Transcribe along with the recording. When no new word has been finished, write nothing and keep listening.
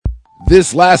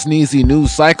This last Neezie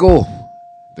news cycle,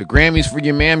 the Grammys for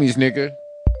your mammies, nigga.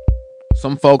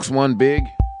 Some folks won big,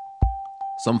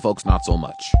 some folks not so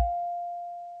much.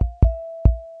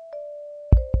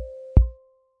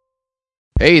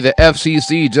 Hey, the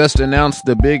FCC just announced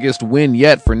the biggest win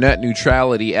yet for net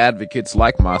neutrality advocates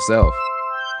like myself.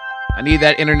 I need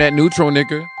that internet neutral,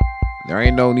 nigga. There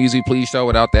ain't no Neezie Pleaze show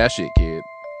without that shit, kid.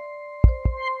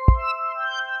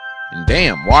 And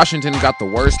damn, Washington got the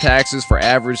worst taxes for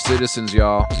average citizens,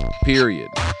 y'all. Period.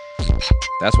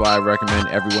 That's why I recommend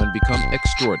everyone become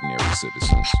extraordinary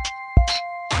citizens.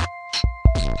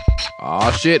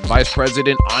 Aw shit, Vice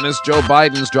President Honest Joe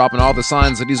Biden's dropping all the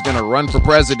signs that he's gonna run for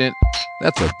president.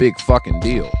 That's a big fucking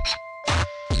deal.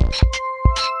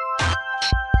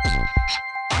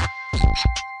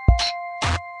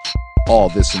 All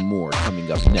this and more coming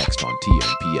up next on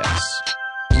TNPS.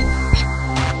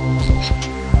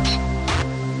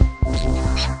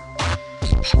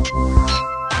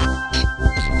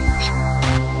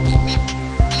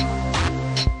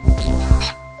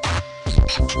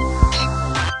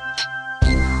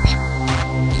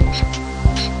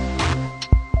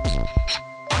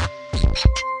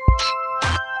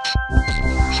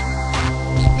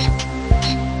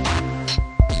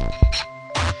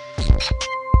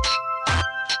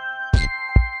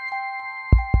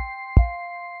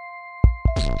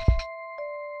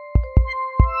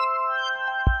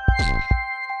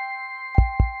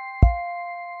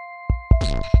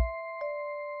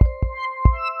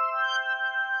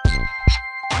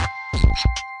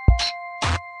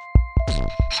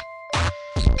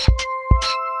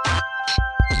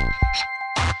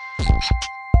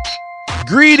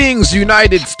 Greetings,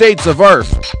 United States of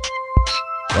Earth.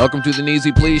 Welcome to the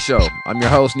Neezie Pleaze Show. I'm your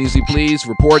host, Neezie Pleaze,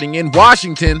 reporting in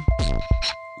Washington.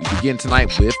 We begin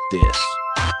tonight with this.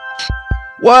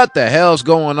 What the hell's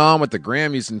going on with the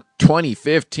Grammys in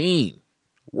 2015?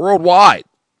 Worldwide.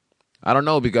 I don't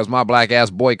know, because my black ass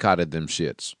boycotted them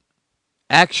shits.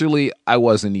 Actually, I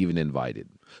wasn't even invited.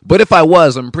 But if I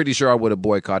was, I'm pretty sure I would have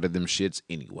boycotted them shits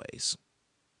anyways.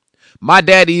 My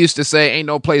daddy used to say, ain't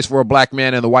no place for a black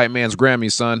man in the white man's Grammy,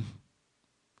 son.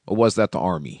 Or was that the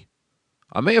Army?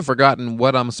 I may have forgotten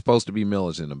what I'm supposed to be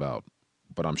militant about,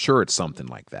 but I'm sure it's something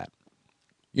like that.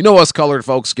 You know us colored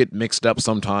folks get mixed up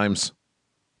sometimes.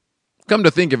 Come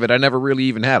to think of it, I never really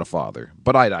even had a father,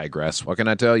 but I digress. What can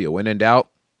I tell you? When in doubt,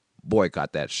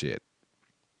 boycott that shit.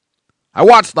 I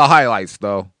watched the highlights,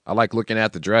 though. I like looking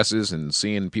at the dresses and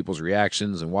seeing people's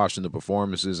reactions and watching the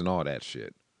performances and all that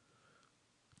shit.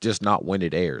 Just not when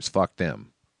it airs. Fuck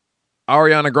them.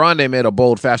 Ariana Grande made a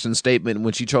bold fashion statement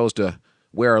when she chose to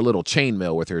wear a little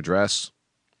chainmail with her dress.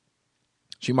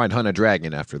 She might hunt a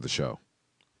dragon after the show.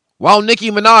 While Nicki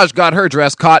Minaj got her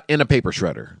dress caught in a paper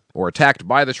shredder, or attacked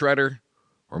by the shredder,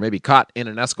 or maybe caught in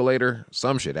an escalator.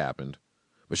 Some shit happened.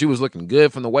 But she was looking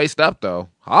good from the waist up, though.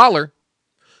 Holler.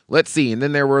 Let's see, and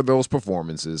then there were those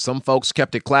performances. Some folks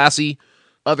kept it classy.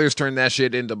 Others turned that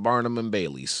shit into Barnum and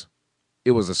Bailey's.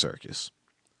 It was a circus.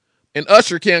 And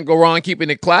Usher can't go wrong keeping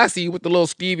it classy with the little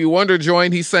Stevie Wonder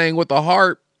joint he sang with the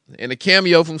harp. And a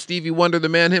cameo from Stevie Wonder, the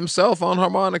man himself, on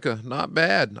harmonica. Not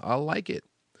bad. I like it.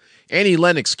 Annie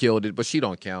Lennox killed it, but she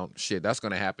don't count. Shit, that's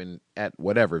going to happen at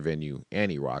whatever venue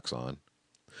Annie rocks on.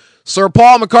 Sir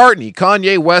Paul McCartney,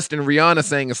 Kanye West, and Rihanna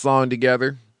sang a song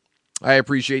together. I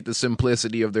appreciate the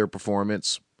simplicity of their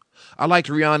performance. I liked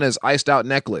Rihanna's iced out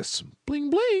necklace. Bling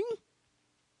bling.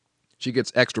 She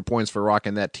gets extra points for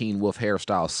rocking that Teen Wolf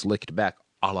hairstyle slicked back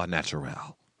a la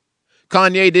natural.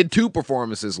 Kanye did 2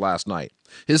 performances last night.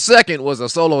 His second was a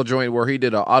solo joint where he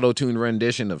did an auto-tune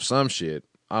rendition of some shit.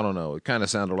 I don't know. It kind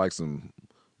of sounded like some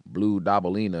Blue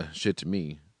Dabalina shit to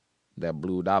me. That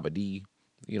Blue Dabba-dee.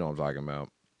 You know what I'm talking about.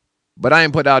 But I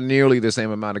ain't put out nearly the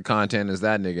same amount of content as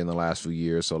that nigga in the last few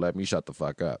years, so let me shut the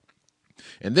fuck up.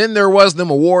 And then there was them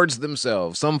awards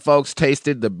themselves. Some folks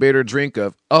tasted the bitter drink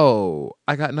of, oh,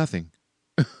 I got nothing.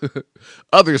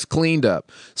 Others cleaned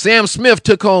up. Sam Smith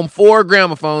took home 4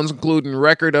 gramophones, including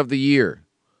Record of the Year.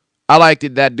 I liked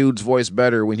it that dude's voice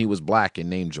better when he was black and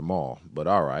named Jamal, but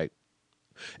all right.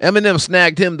 Eminem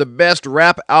snagged him the best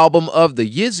rap album of the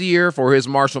year for his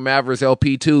Marshall Mathers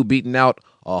LP2, beating out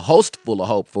a host full of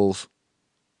hopefuls.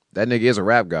 That nigga is a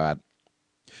rap god.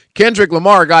 Kendrick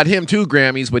Lamar got him 2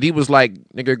 Grammys, but he was like,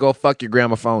 nigga, go fuck your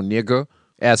gramophone, nigga,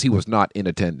 as he was not in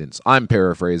attendance. I'm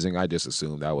paraphrasing. I just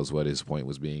assumed that was what his point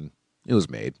was being. It was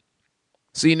made.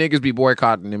 See, niggas be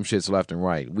boycotting them shits left and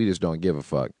right. We just don't give a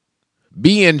fuck.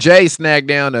 B&J snagged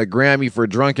down a Grammy for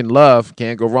Drunken Love.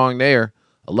 Can't go wrong there.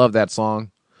 I love that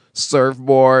song.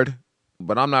 Surfboard.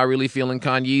 But I'm not really feeling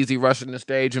Kanyeezy rushing the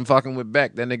stage and fucking with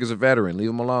Beck. That nigga's a veteran. Leave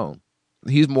him alone.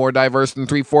 He's more diverse than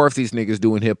 3/4 these niggas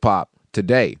doing hip-hop.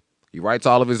 today. He writes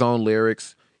all of his own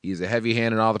lyrics. He's a heavy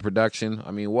hand in all the production.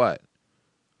 I mean, what?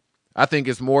 I think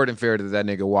it's more than fair that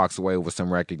nigga walks away with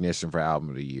some recognition for Album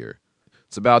of the Year.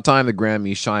 It's about time the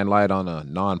Grammys shine light on a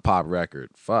non-pop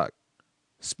record. Fuck.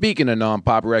 Speaking of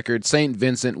non-pop records, St.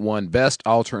 Vincent won Best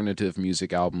Alternative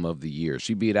Music Album of the Year.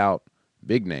 She beat out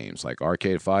big names like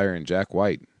Arcade Fire and Jack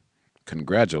White.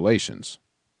 Congratulations.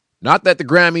 Not that the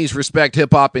Grammys respect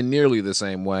hip-hop in nearly the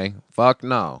same way. Fuck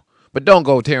no. But don't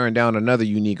go tearing down another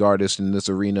unique artist in this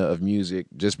arena of music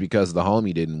just because the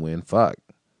homie didn't win. Fuck.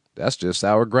 That's just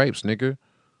sour grapes, nigga.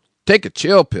 Take a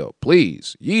chill pill,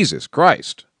 please. Jesus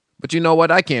Christ. But you know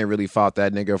what? I can't really fault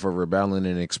that nigga for rebelling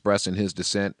and expressing his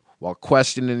dissent while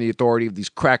questioning the authority of these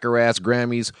cracker-ass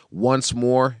Grammys once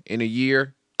more in a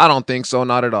year. I don't think so,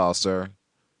 not at all, sir.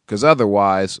 Because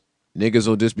otherwise, niggas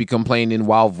will just be complaining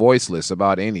while voiceless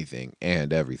about anything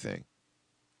and everything.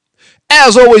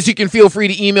 As always, you can feel free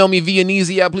to email me via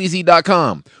Neezie at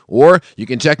Pleaze.com, or you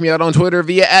can check me out on Twitter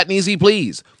via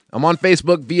 @NeeziePlease. I'm on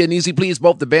Facebook via Neezie Please,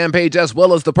 both the band page as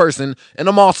well as the person, and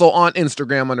I'm also on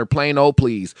Instagram under Plain Old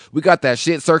Please. We got that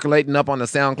shit circulating up on the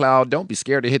SoundCloud. Don't be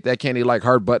scared to hit that candy-like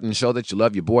heart button. Show that you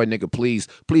love your boy, nigga, please.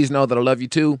 Please know that I love you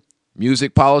too.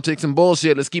 Music, politics, and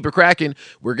bullshit. Let's keep it cracking.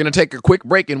 We're going to take a quick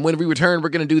break, and when we return, we're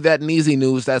going to do that Neezie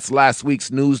news. That's last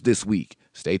week's news this week.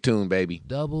 Stay tuned, baby.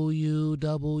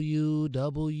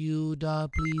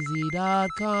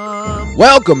 www.pleazy.com.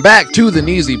 Welcome back to the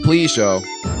Neezie Please Show.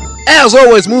 As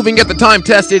always, moving at the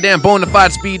time-tested and bona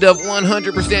fide speed of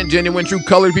 100% genuine, true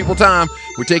colored people time.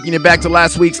 We're taking it back to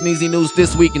last week's Neezie News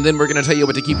this week, and then we're going to tell you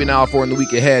what to keep an eye out for in the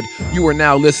week ahead. You are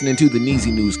now listening to the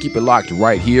Neezie News. Keep it locked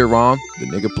right here on the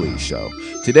Nigga Please Show.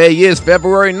 Today is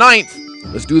February 9th.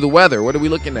 Let's do the weather. What are we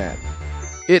looking at?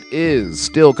 It is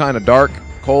still kind of dark,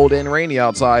 cold, and rainy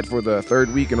outside for the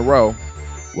third week in a row.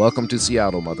 Welcome to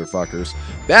Seattle, motherfuckers.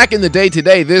 Back in the day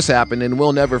today, this happened, and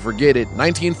we'll never forget it.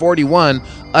 1941,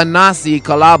 a Nazi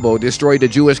collabo destroyed a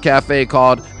Jewish cafe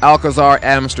called Alcazar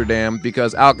Amsterdam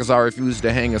because Alcazar refused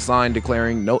to hang a sign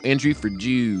declaring no entry for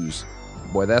Jews.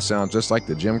 Boy, that sounds just like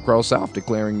the Jim Crow South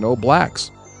declaring no blacks.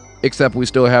 Except we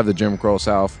still have the Jim Crow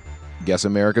South. Guess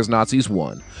America's Nazis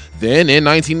won. Then, in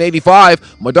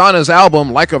 1985, Madonna's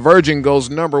album, Like a Virgin, goes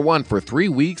 #1 for 3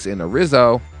 weeks in a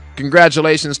Rizzo.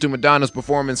 Congratulations to Madonna's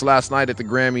performance last night at the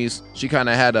Grammys. She kind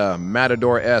of had a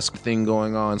Matador-esque thing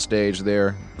going on stage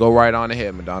there. Go right on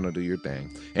ahead, Madonna, do your thing.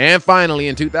 And finally,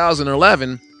 in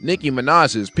 2011, Nicki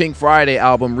Minaj's Pink Friday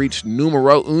album reached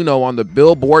numero uno on the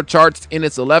Billboard charts in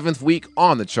its 11th week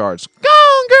on the charts. Go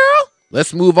on, girl!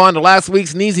 Let's move on to last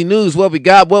week's Neezie News. What we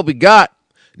got?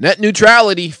 Net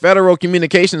neutrality. Federal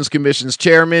Communications Commission's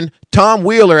chairman, Tom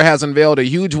Wheeler, has unveiled a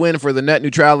huge win for the net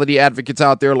neutrality advocates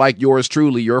out there like yours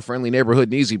truly, your friendly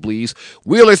neighborhood Neezie Please.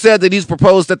 Wheeler said that he's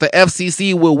proposed that the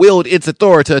FCC will wield its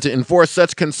authority to enforce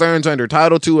such concerns under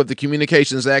Title II of the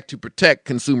Communications Act to protect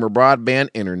consumer broadband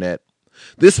internet.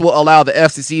 This will allow the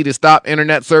FCC to stop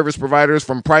internet service providers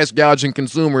from price gouging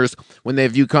consumers when they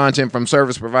view content from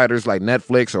service providers like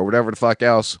Netflix or whatever the fuck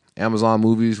else, Amazon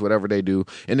Movies, whatever they do,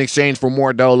 in exchange for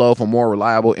more dolo, for more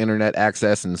reliable internet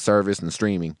access and service and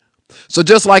streaming. So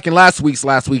just like in last week's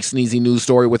Sneezy news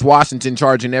story with Washington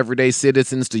charging everyday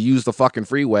citizens to use the fucking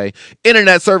freeway,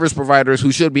 internet service providers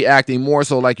who should be acting more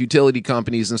so like utility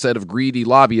companies instead of greedy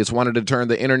lobbyists wanted to turn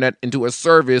the internet into a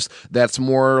service that's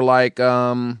more like,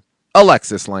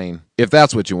 Alexis Lane, if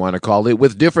that's what you want to call it,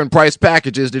 with different price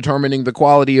packages determining the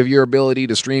quality of your ability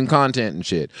to stream content and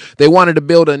shit. They wanted to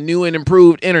build a new and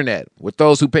improved internet, with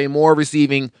those who pay more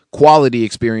receiving quality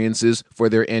experiences for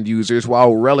their end users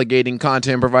while relegating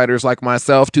content providers like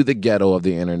myself to the ghetto of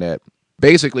the internet.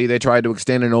 Basically, they tried to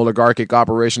extend an oligarchic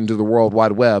operation to the World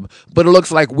Wide Web, but it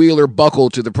looks like Wheeler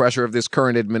buckled to the pressure of this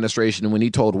current administration when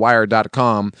he told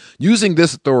Wired.com, using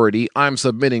this authority, I'm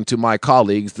submitting to my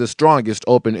colleagues the strongest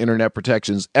open internet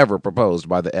protections ever proposed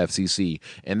by the FCC.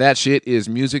 And that shit is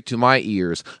music to my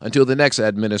ears. Until the next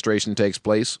administration takes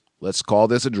place, let's call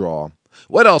this a draw.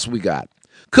 What else we got?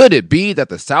 Could it be that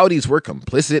the Saudis were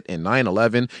complicit in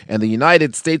 9/11 and the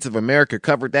United States of America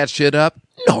covered that shit up?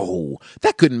 No,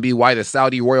 that couldn't be why the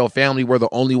Saudi royal family were the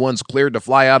only ones cleared to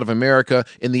fly out of America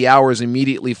in the hours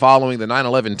immediately following the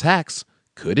 9/11 attacks.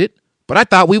 Could it? But I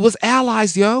thought we was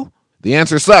allies, yo. The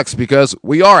answer sucks because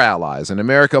we are allies, and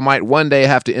America might one day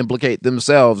have to implicate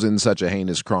themselves in such a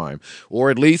heinous crime. Or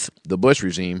at least the Bush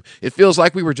regime. It feels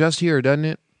like we were just here, doesn't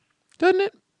it? Doesn't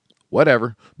it?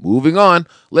 Whatever. Moving on.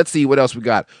 Let's see what else we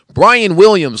got. Brian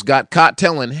Williams got caught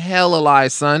telling hella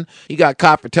lies, son. He got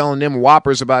caught for telling them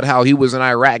whoppers about how he was in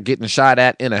Iraq getting shot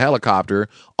at in a helicopter.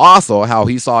 Also, how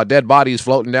he saw dead bodies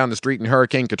floating down the street in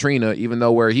Hurricane Katrina, even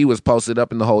though where he was posted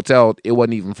up in the hotel, it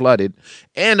wasn't even flooded.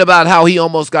 And about how he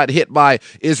almost got hit by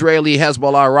Israeli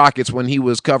Hezbollah rockets when he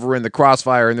was covering the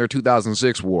crossfire in their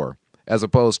 2006 war, as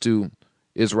opposed to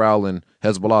Israel and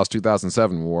Hezbollah's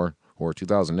 2007 war or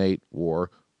 2008 war.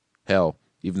 Hell,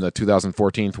 even the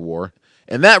 2014 war.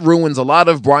 And that ruins a lot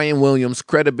of Brian Williams'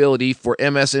 credibility for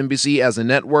MSNBC as a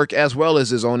network, as well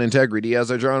as his own integrity as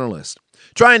a journalist.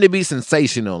 Trying to be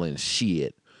sensational and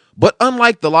shit. But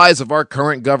unlike the lies of our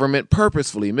current government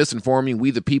purposefully misinforming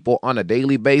we the people on a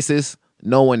daily basis,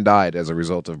 no one died as a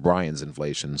result of Brian's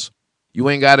inflations. You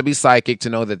ain't got to be psychic to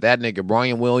know that nigga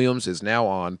Brian Williams is now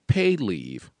on paid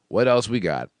leave. What else we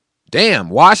got? Damn,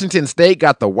 Washington State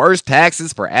got the worst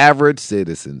taxes for average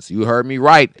citizens. You heard me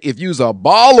right. If you's a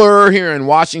baller here in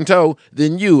Washington,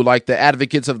 then you, like the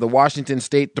advocates of the Washington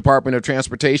State Department of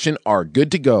Transportation, are good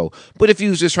to go. But if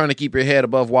you's just trying to keep your head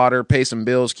above water, pay some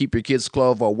bills, keep your kids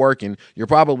clothed while working, you're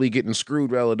probably getting screwed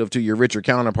relative to your richer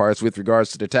counterparts with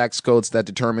regards to the tax codes that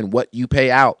determine what you pay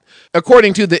out.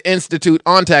 According to the Institute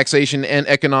on Taxation and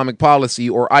Economic Policy,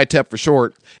 or ITEP for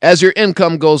short, as your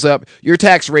income goes up, your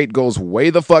tax rate goes way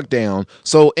the fuck down.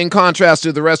 So in contrast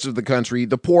to the rest of the country,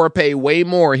 the poor pay way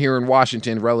more here in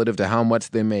Washington relative to how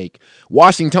much they make.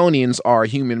 Washingtonians are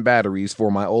human batteries for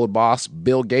my old boss,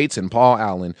 Bill Gates and Paul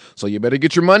Allen. So you better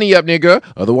get your money up, nigga.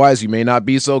 Otherwise, you may not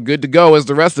be so good to go as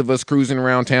the rest of us cruising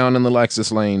around town in the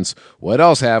Lexus lanes. What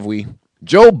else have we?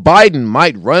 Joe Biden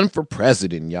might run for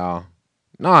president, y'all.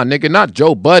 Nah, nigga, not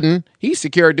Joe Budden. He's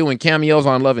secure doing cameos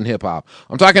on Love and Hip Hop.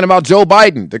 I'm talking about Joe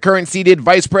Biden, the current seated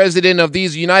vice president of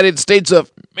these United States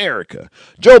of America.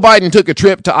 Joe Biden took a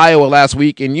trip to Iowa last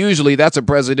week, and usually that's a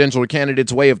presidential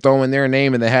candidate's way of throwing their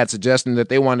name in the hat, suggesting that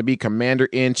they want to be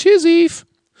commander-in-chief.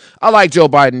 I like Joe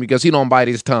Biden because he don't bite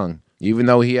his tongue, even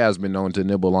though he has been known to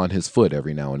nibble on his foot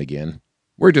every now and again.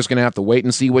 We're just going to have to wait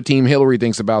and see what Team Hillary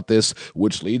thinks about this,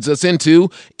 which leads us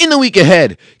into, in the week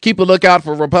ahead, keep a lookout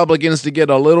for Republicans to get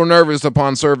a little nervous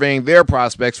upon surveying their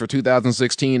prospects for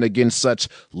 2016 against such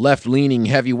left-leaning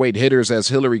heavyweight hitters as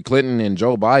Hillary Clinton and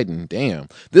Joe Biden. Damn,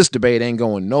 this debate ain't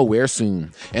going nowhere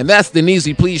soon. And that's the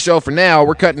Neezie Pleaze show for now.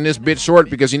 We're cutting this bit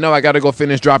short because I got to go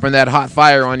finish dropping that hot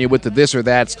fire on you with the This or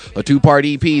That's, a two-part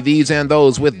EP, These and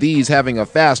Those, with these having a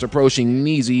fast-approaching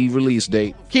Neezie release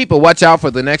date. Keep a watch out for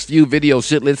the next few video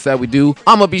shitlets that we do.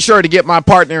 I'm gonna be sure to get my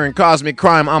partner in cosmic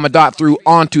crime, Amadot, through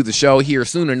onto the show here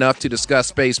soon enough to discuss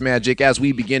space magic as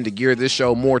we begin to gear this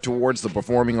show more towards the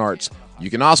performing arts. You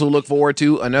can also look forward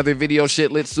to another video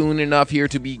shitlet soon enough here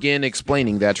to begin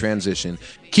explaining that transition.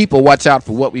 Keep a watch out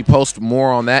for what we post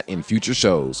more on that in future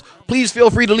shows. Please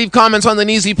feel free to leave comments on the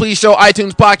Neezie Pleaze Show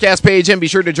iTunes podcast page, and be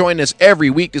sure to join us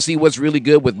every week to see what's really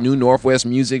good with New Northwest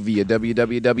music via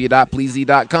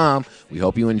www.pleazy.com. We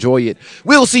hope you enjoy it.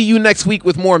 We'll see you next week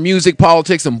with more music,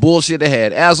 politics, and bullshit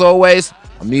ahead. As always,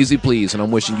 I'm Neezie Pleaze, and I'm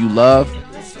wishing you love,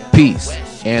 peace,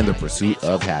 and the pursuit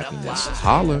of happiness.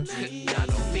 Holla.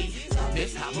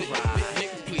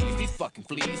 Please, these fucking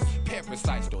fleas,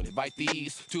 parasites don't invite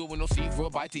these. Two with no seeds, real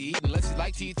bite to eat, unless you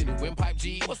like teeth in the windpipe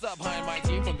G. What's up, behind my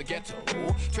team from the ghetto?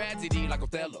 Tragedy like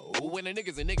Othello. When a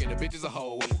nigga's a nigga, the bitch is a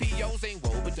hoe. POs ain't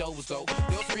woe, but dough was dope.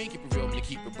 They'll screen, keep it real, when you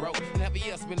keep it broke. And have a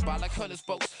year spin by like hundreds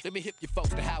folks. Let me hip you folks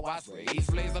to how I was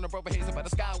raised. Blaze on the broke haze about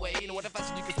the skyway. You know what if I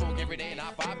said you can smoke every day and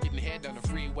I five getting head down the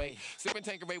freeway. Sipping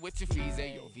Tanqueray with your fees,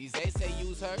 yo. Visa say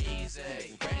use her easy.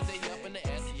 Crazy up in the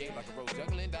SCA like a road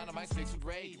juggling dynamite sticks with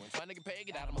Ray. When trying to get paid,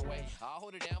 get out of my way. I'll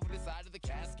hold it down for the side of the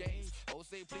cascade. Oh,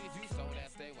 say please, you so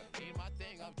that stay. When I need my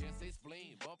thing, I'm just a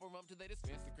spleen. Bumper up till they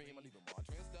dispense the cream. I leave them all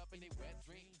dressed up in their wet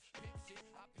dreams. Pimp shit,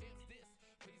 I pimp this.